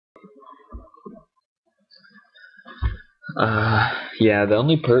Yeah, the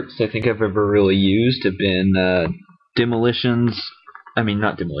only perks I think I've ever really used have been demolitions. I mean,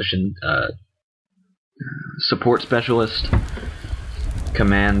 not demolition. Support specialist,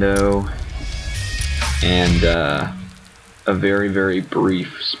 commando, and a very, very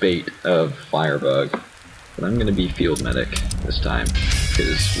brief spate of firebug. But I'm gonna be field medic this time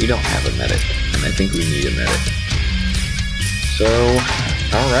because we don't have a medic, and I think we need a medic. So,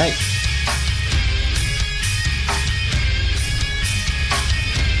 all right.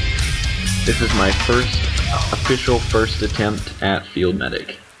 This is my official first attempt at field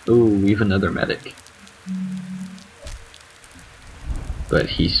medic. Ooh, we have another medic. But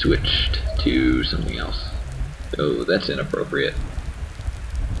he switched to something else. Oh, that's inappropriate.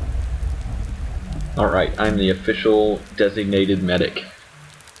 Alright, I'm the official designated medic.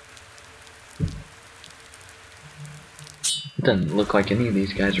 It doesn't look like any of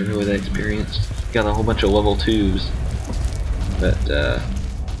these guys are really that experienced. Got a whole bunch of level 2s. But,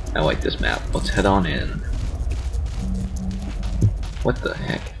 I like this map. Let's head on in. What the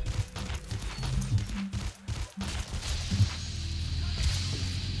heck?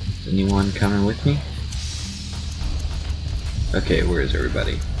 Is anyone coming with me? Okay, where is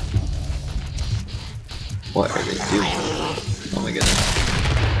everybody? What are they doing? Oh my goodness.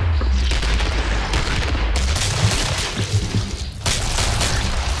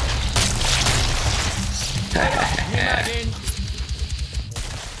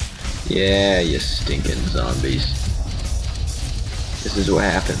 Yeah, you stinking zombies. This is what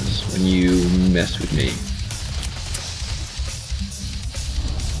happens when you mess with me.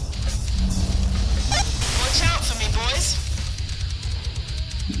 Watch out for me, boys.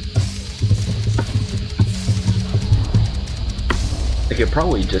 I could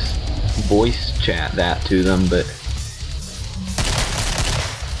probably just voice chat that to them, but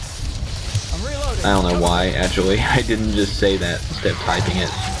I don't know why, actually. I didn't just say that instead of typing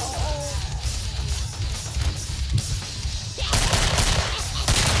it.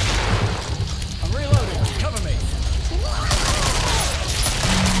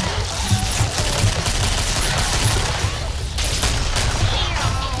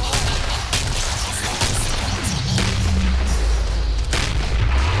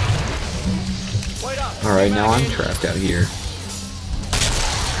 Alright, now I'm trapped out here.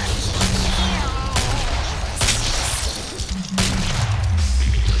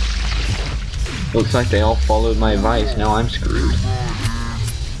 Looks like they all followed my advice, now I'm screwed.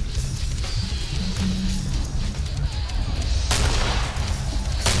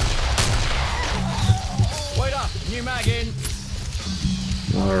 Wait up, new mag in.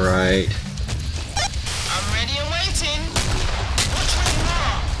 Alright. I'm ready and waiting. Watch where you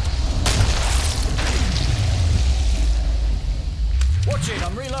are. Watch it,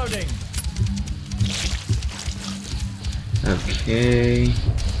 I'm reloading. Okay.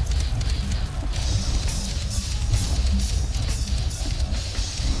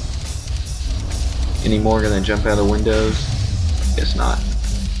 Any more gonna jump out of windows? Guess not.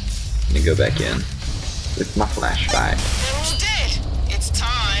 I'm gonna go back in with my flashlight. They're all dead. It's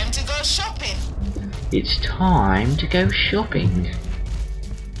time to go shopping. It's time to go shopping.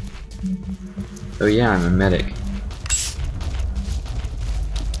 Oh yeah, I'm a medic.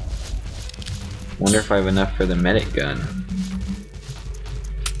 Wonder if I have enough for the medic gun.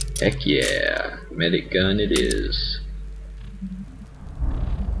 Heck yeah, medic gun it is.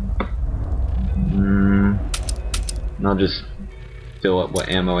 I'll just fill up what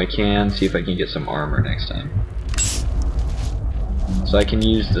ammo I can, see if I can get some armor next time. So I can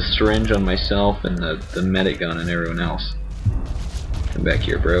use the syringe on myself and the medic gun on everyone else. Come back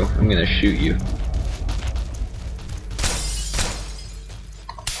here, bro. I'm gonna shoot you.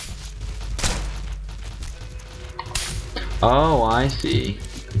 Oh, I see.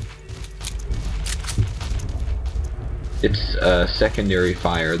 It's secondary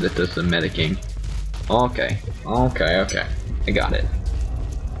fire that does the medicing. Okay. Okay. I got it.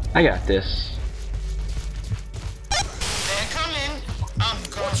 I got this. They're coming.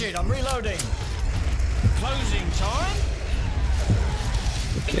 Watch it, I'm reloading. Closing time.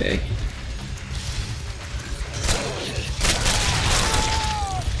 Okay.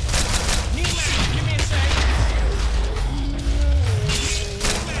 Give me a sec.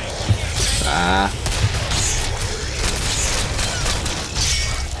 Ah.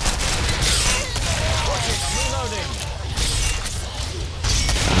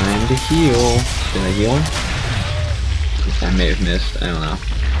 Time to heal. Did I heal him? I may have missed. I don't know.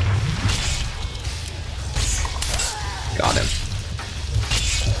 Got him.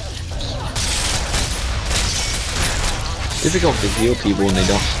 It's difficult to heal people when they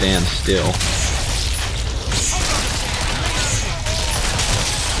don't stand still.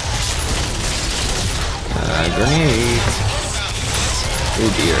 Grenade! Oh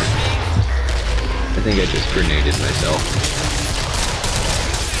dear. I think I just grenaded myself.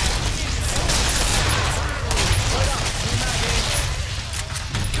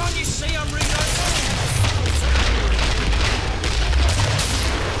 Can't you see I'm reloading?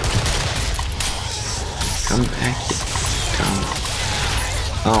 Come back. Come.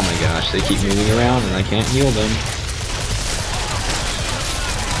 Oh my gosh, they keep moving around and I can't heal them.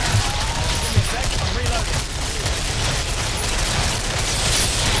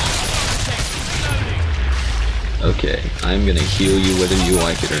 Okay, I'm gonna heal you whether you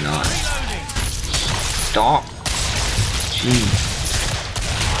like it or not. Stop! Jeez.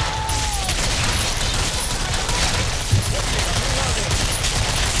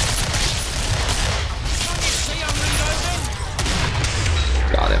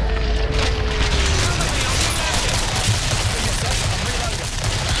 Got him.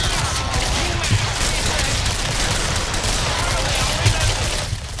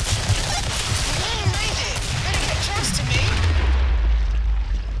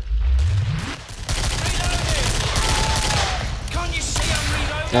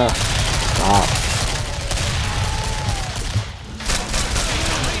 Oh, stop.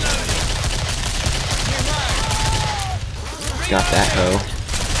 Got that hoe.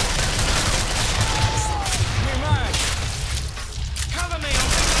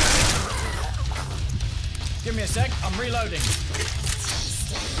 Give me a sec, I'm reloading.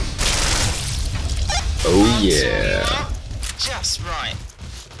 Oh yeah. Just right.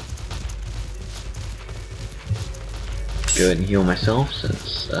 Go ahead and heal myself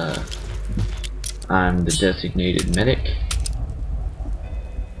since I'm the designated medic.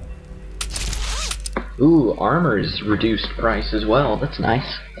 Ooh, armor is reduced price as well. That's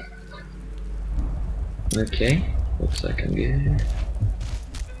nice. Okay, looks like I'm good.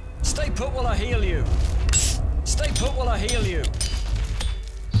 Stay put while I heal you. Stay put while I heal you.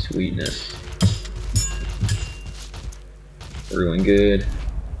 Sweetness. We're doing good.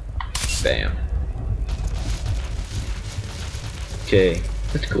 Bam. Okay,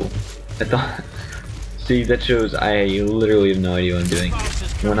 that's cool. I thought. See, that shows I literally have no idea what I'm doing.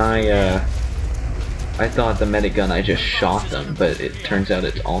 When I thought the medic gun, I just shot them, but it turns out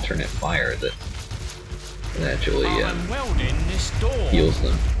it's alternate fire that actually heals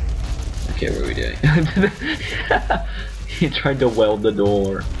them. Okay, what are we doing? He tried to weld the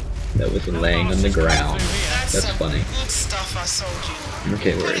door that was laying on the ground. That's funny. Good stuff I sold you.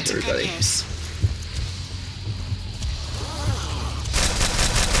 Okay, where is everybody?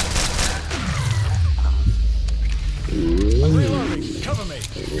 Reloading. Cover me.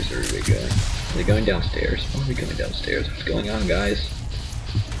 Wait, where's everybody going? Are they going downstairs? Why are we going downstairs? What's going on, guys?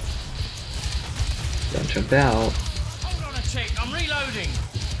 Don't jump out. Hold on a tick, I'm reloading.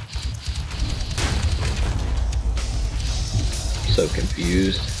 So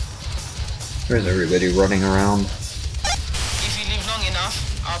confused. Where's everybody running around? If you live long enough,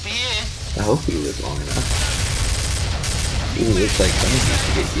 I'll be here. I hope we live long enough. Ooh, looks like someone needs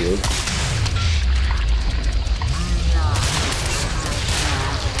to get healed.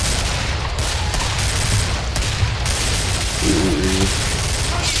 Ooh.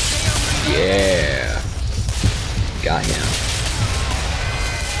 Yeah. Got him.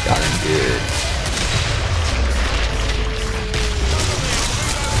 Got him good.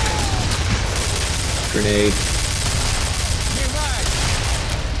 Grenade.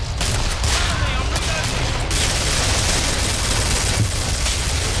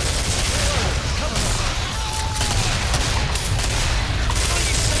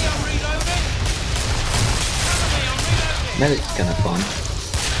 Medic's kinda fun.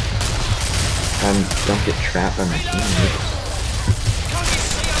 Don't get trapped by my teammates.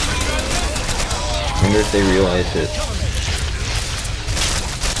 Wonder if they realize it.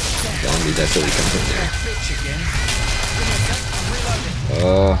 Zombies actually comes in there.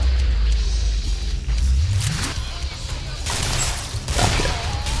 Gotcha.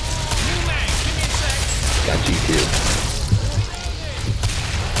 Got you too.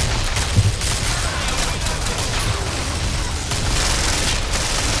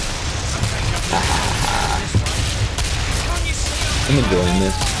 I'm enjoying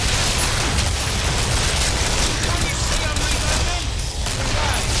this.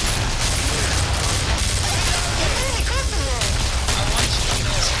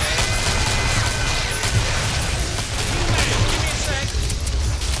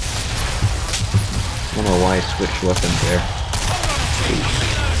 I don't know why I switched weapons there.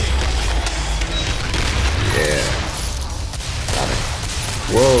 Yeah. Got it.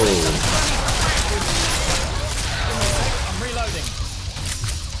 Whoa.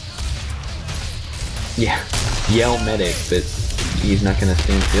 Yeah, yell medic, but he's not gonna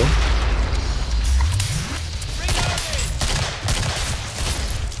stand still.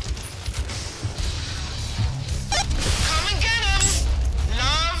 Come and get him!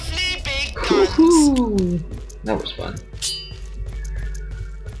 Lovely big guns! That was fun.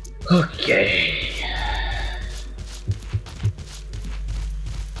 Okay.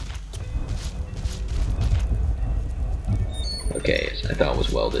 Okay, I thought it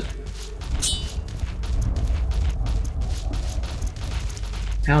was welded.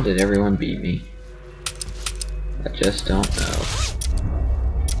 How did everyone beat me? I just don't know.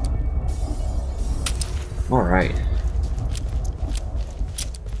 Alright.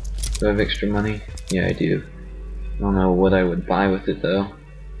 Do I have extra money? Yeah, I do. I don't know what I would buy with it though.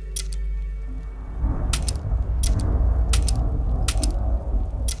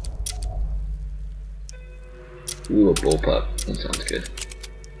 Ooh, a bullpup. That sounds good.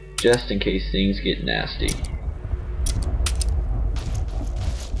 Just in case things get nasty.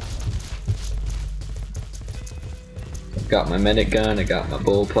 I've got my medic gun, I got my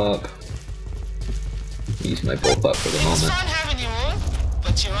bullpup. Use my bullpup for the It's moment. fun having you all,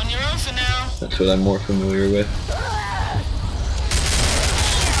 but you're on your own for now. That's what I'm more familiar with.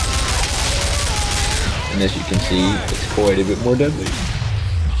 And as you can see, it's quite a bit more deadly.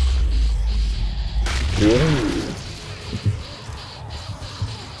 Whoa.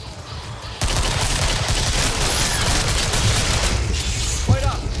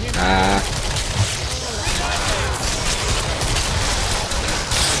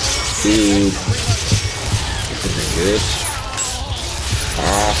 Dude. This isn't good. Oh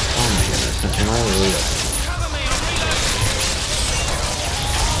my goodness, am I really up?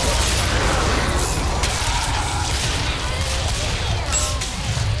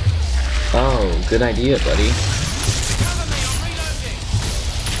 Oh, good idea, buddy.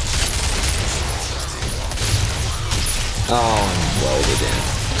 Oh, I'm welded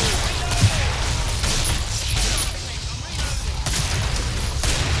in.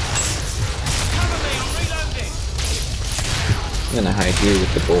 I'm gonna hide here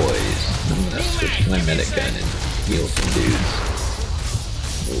with the boys. I'm gonna switch to my medic gun and heal some dudes.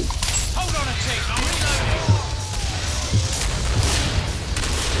 Oh. Hold on a tick, I'm reloading.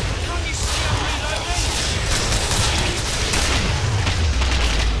 Can't you see I'm reloading?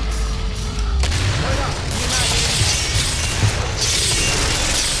 Wait up, you reloading.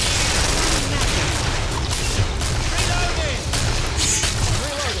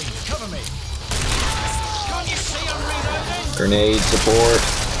 Reloading, cover me. Can't you see I'm reloading? Grenade support.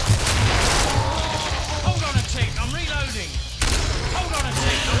 Hold on a tick, I'm reloading. Hold on a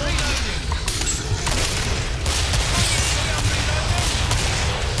tick, I'm reloading. I'm reloading.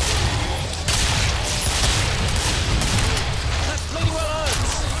 That bloody well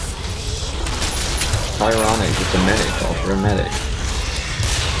hurts. Ironic, it's a medic, all for a medic.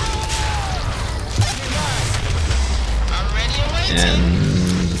 I'm ready and waiting.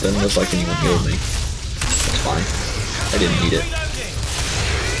 And it doesn't look like anyone healed me. That's fine. I didn't need it.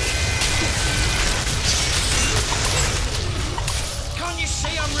 Can't you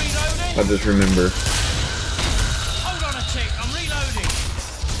see I'm reloading? I'll just remember. Hold on a tick, I'm reloading.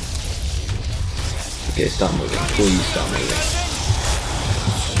 Okay, stop moving. Please stop moving.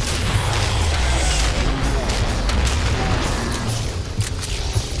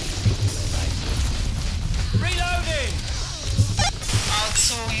 Reloading. I'll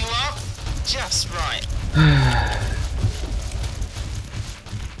tool you up just right.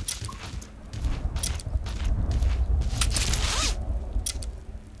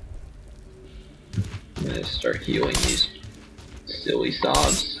 I'm gonna start healing these silly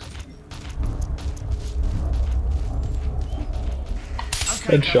sobs.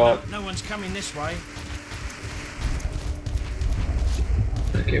 Okay, Headshot. no one's coming this way.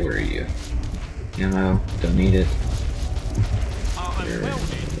 Okay, where are you? Ammo, don't need it. Oh, I'm There.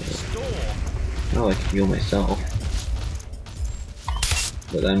 welding this door. Oh, I can heal myself.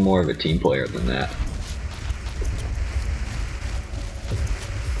 But I'm more of a team player than that.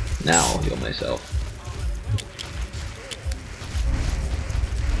 Now I'll heal myself.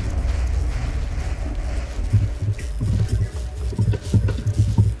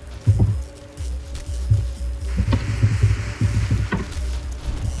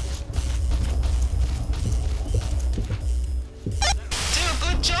 Do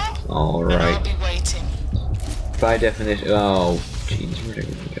a good job. And I'll Alright. be waiting. By definition, oh, jeez, where did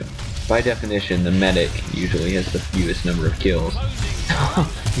we go? By definition, the medic usually has the fewest number of kills.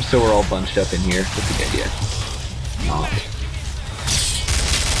 So we're all bunched up in here. That's a good idea. Not.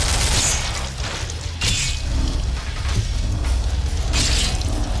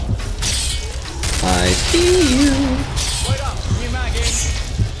 I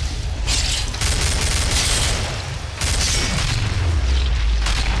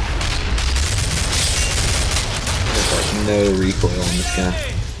no recoil on this guy.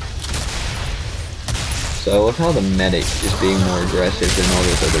 So I love how the medic is being more aggressive than all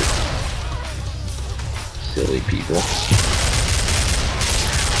those other silly people.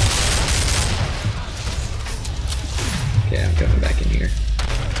 Okay, I'm coming back in here.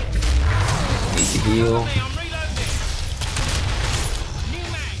 Need to heal.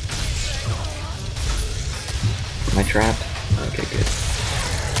 Am I trapped? Okay, good.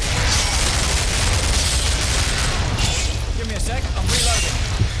 Give me a sec, I'm reloading.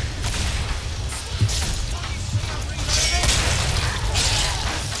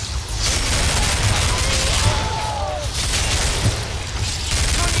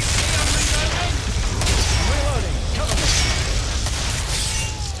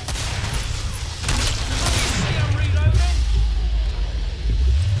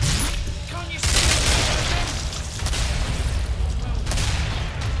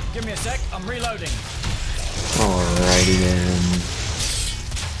 Give me a sec, I'm reloading. Alrighty then.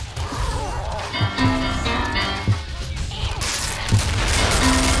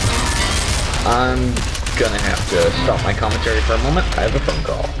 I'm gonna have to stop my commentary for a moment. I have a phone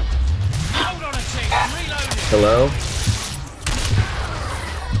call. Hold on a tick, I'm reloading. Hello?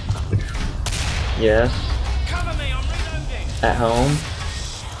 Yes? Cover me, I'm reloading. At home?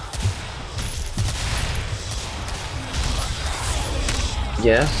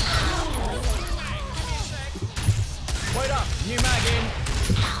 Yes? Wait up, new mag in.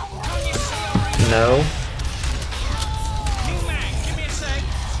 No? New mag, give me a sec.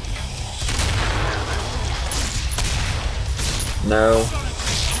 No?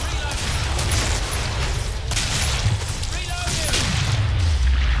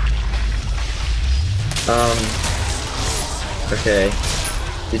 Okay.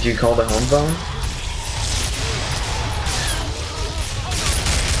 Did you call the home phone?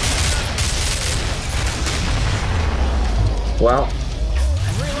 Well,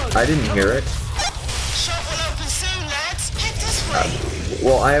 I didn't hear it. Shop will open soon, lads. Head this way.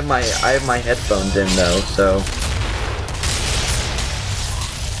 Well, I have my headphones in though, so.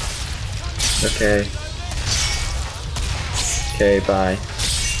 Okay. Okay, bye.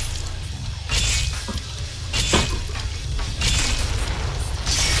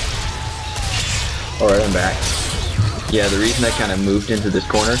 Alright, I'm back. Yeah, the reason I kind of moved into this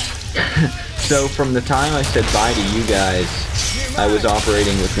corner. So from the time I said bye to you guys, I was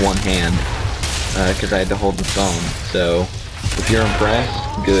operating with one hand, because I had to hold the phone. So, if you're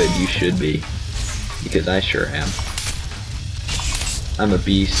impressed, good, you should be. Because I sure am. I'm a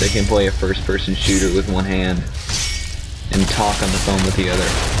beast. I can play a first-person shooter with one hand, and talk on the phone with the other.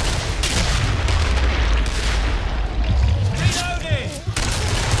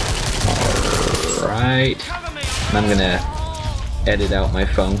 Alright. And I'm gonna edit out my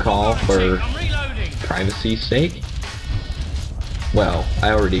phone call for privacy's sake. Well,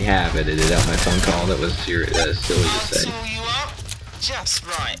 I already have edited out my phone call. That was silly to say. You up? Just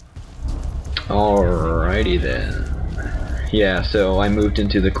right. Alrighty then. Yeah, so I moved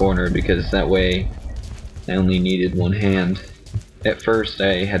into the corner because that way I only needed one hand. At first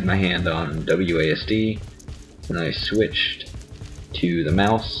I had my hand on WASD, and I switched to the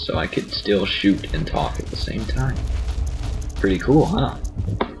mouse so I could still shoot and talk at the same time. Pretty cool, huh?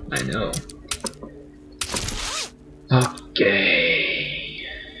 I know. Okay.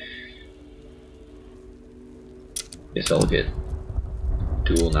 Guess I'll get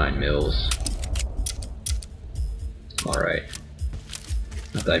dual 9mm. Alright.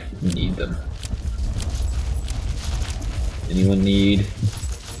 Not that I need them. Anyone need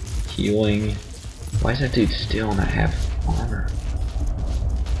healing? Why is that dude still not have armor?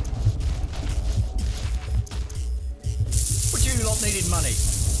 Would you lot needed money?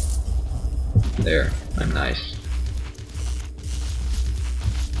 There, I'm nice.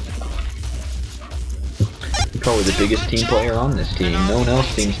 I'm probably the biggest team player on this team. No one else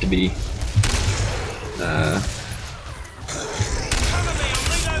seems to be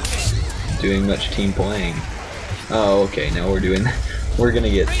doing much team playing. Oh, okay, now we're gonna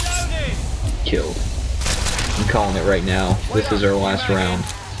get killed. I'm calling it right now. This is our last round.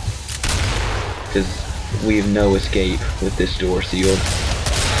 Because we have no escape with this door sealed.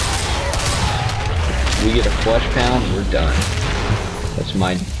 If we get a flesh pound, we're done. That's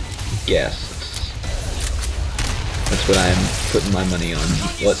my guess. That's what I'm putting my money on.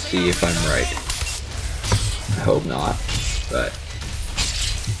 Let's see if I'm right. I hope not, but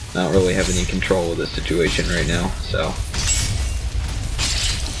I don't really have any control of this situation right now, so.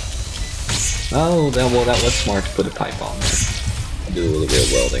 Oh, that was smart to put a pipe on there. I'll do a little bit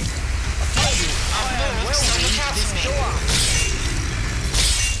of welding.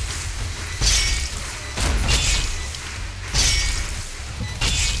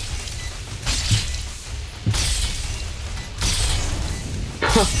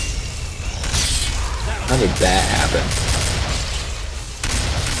 did that happen?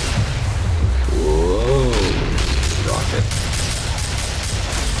 Whoa. Rocket.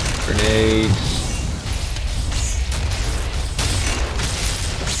 Grenades.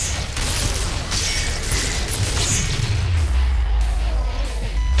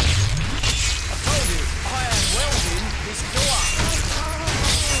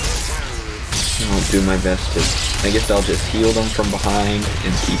 I'll do my best to... I guess I'll just heal them from behind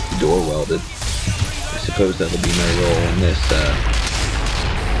and keep the door welded. I suppose that'll be my role in this,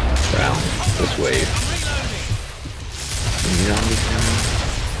 round, this wave. Any zombies coming?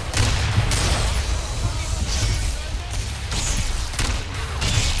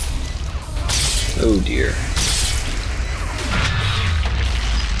 Oh dear.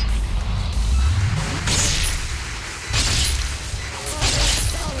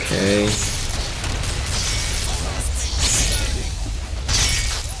 Okay.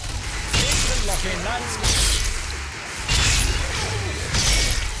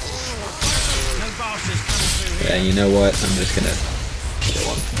 Yeah, you know what? I'm just gonna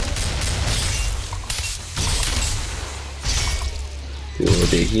kill him. Do a little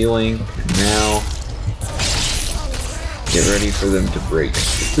bit of healing, and now get ready for them to break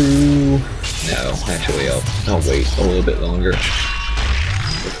through. No, actually, I'll wait a little bit longer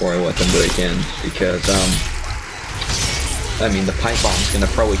before I let them break in, because I mean, the pipe bomb's gonna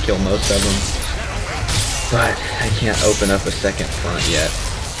probably kill most of them, but I can't open up a second front yet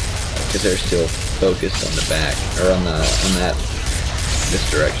because they're still focused on the back, or on this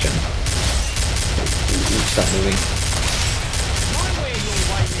direction. Ooh, stop moving.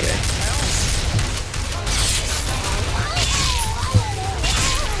 Okay.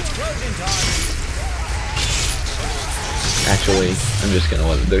 Actually, I'm just gonna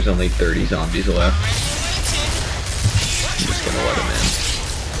let them. There's only 30 zombies left. I'm just gonna let them in.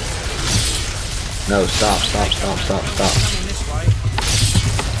 No, stop.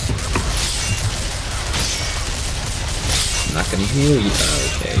 I'm not gonna heal you.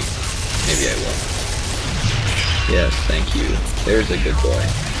 Oh, okay. Maybe I will. Yes, thank you. There's a good boy.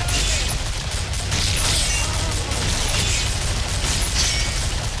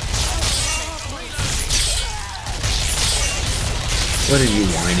 What are you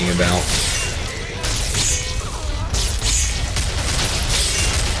whining about?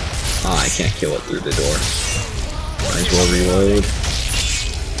 Ah, I can't kill it through the door. Might as well reload.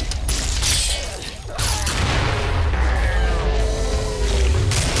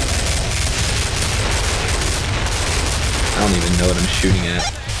 I don't even know what I'm shooting at.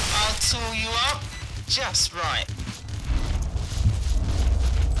 I'll tool you up just right.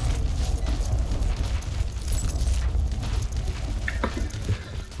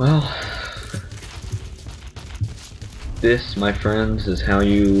 Well, this, my friends, is how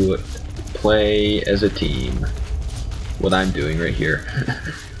you play as a team. What I'm doing right here.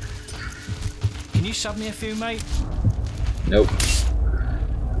 Can you sub me a few, mate? Nope.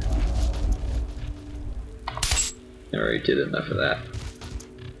 I already did enough of that.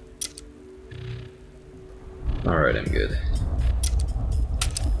 Alright, I'm good.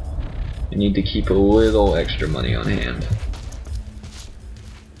 I need to keep a little extra money on hand.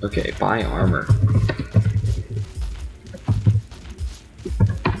 Okay, buy armor.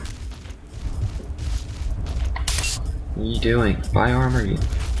 What are you doing? Buy armor, you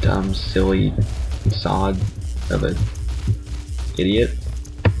dumb, silly sod of a idiot.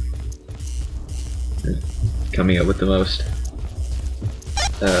 Coming up with the most,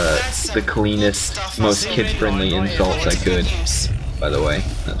 the cleanest, most kid-friendly insults I could. By the way,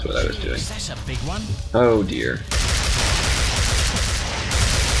 that's what I was doing. That's a big one. Oh dear.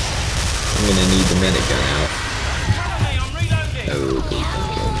 I'm gonna need the medic gun out. Oh, please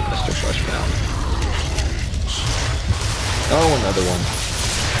don't kill me, Mr. Fleshbound. Oh, another one.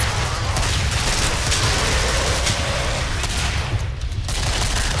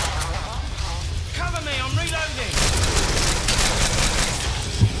 Cover me, I'm reloading.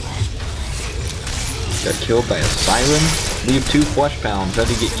 Got killed by a siren? Leave 2 flesh pounds. How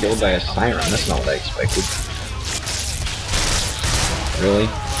did he get killed by a siren? That's not what I expected. Really?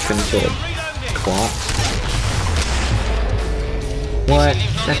 Couldn't kill a clock? What?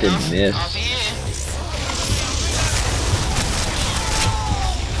 That didn't miss.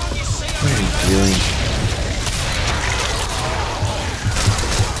 What are you doing?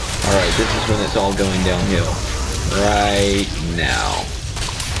 Alright, this is when it's all going downhill. Right now.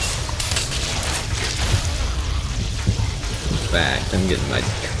 In fact, I'm getting my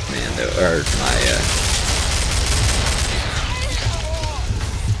commando, or my,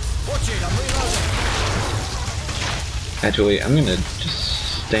 Actually, I'm gonna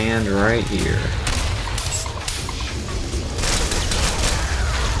just stand right here.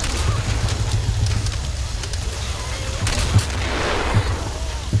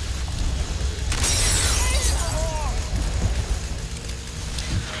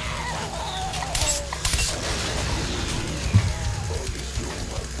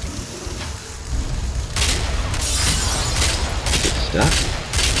 stuck.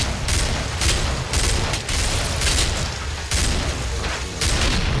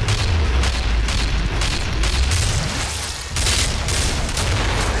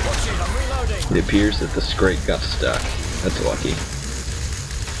 Watch it, I'm reloading. It appears that the scrape got stuck. That's lucky.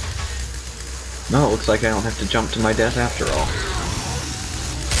 No, it looks like I don't have to jump to my death after all.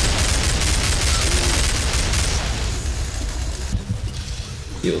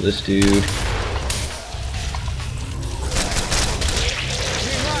 Heal this dude.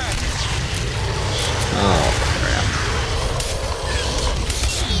 Oh, crap.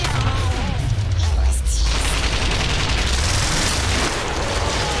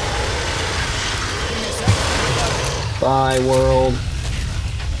 Bye, world.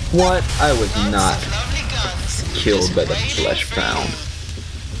 What? I was not killed by the flesh pound.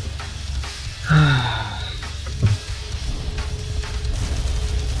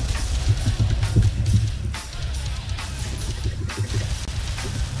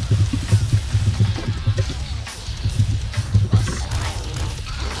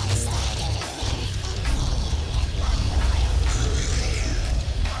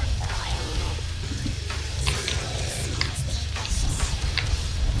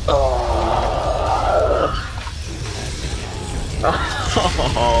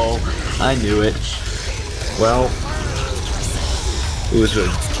 Oh, I knew it. Well, it was a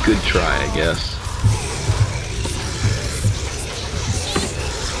good try, I guess.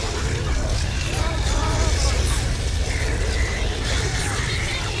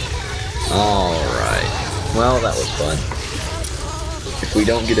 Alright. Well, that was fun. If we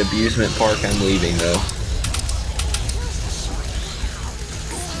don't get Abusement Park, I'm leaving, though.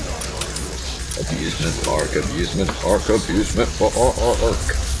 Abusement Park, Abusement Park, Abusement Park.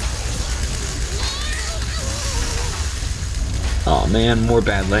 Aw, man, more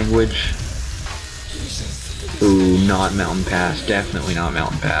bad language. Ooh, not Mountain Pass. Definitely not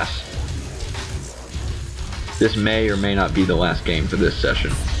Mountain Pass. This may or may not be the last game for this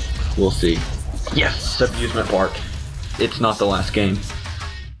session. We'll see. Yes, Abusement Park. It's not the last game.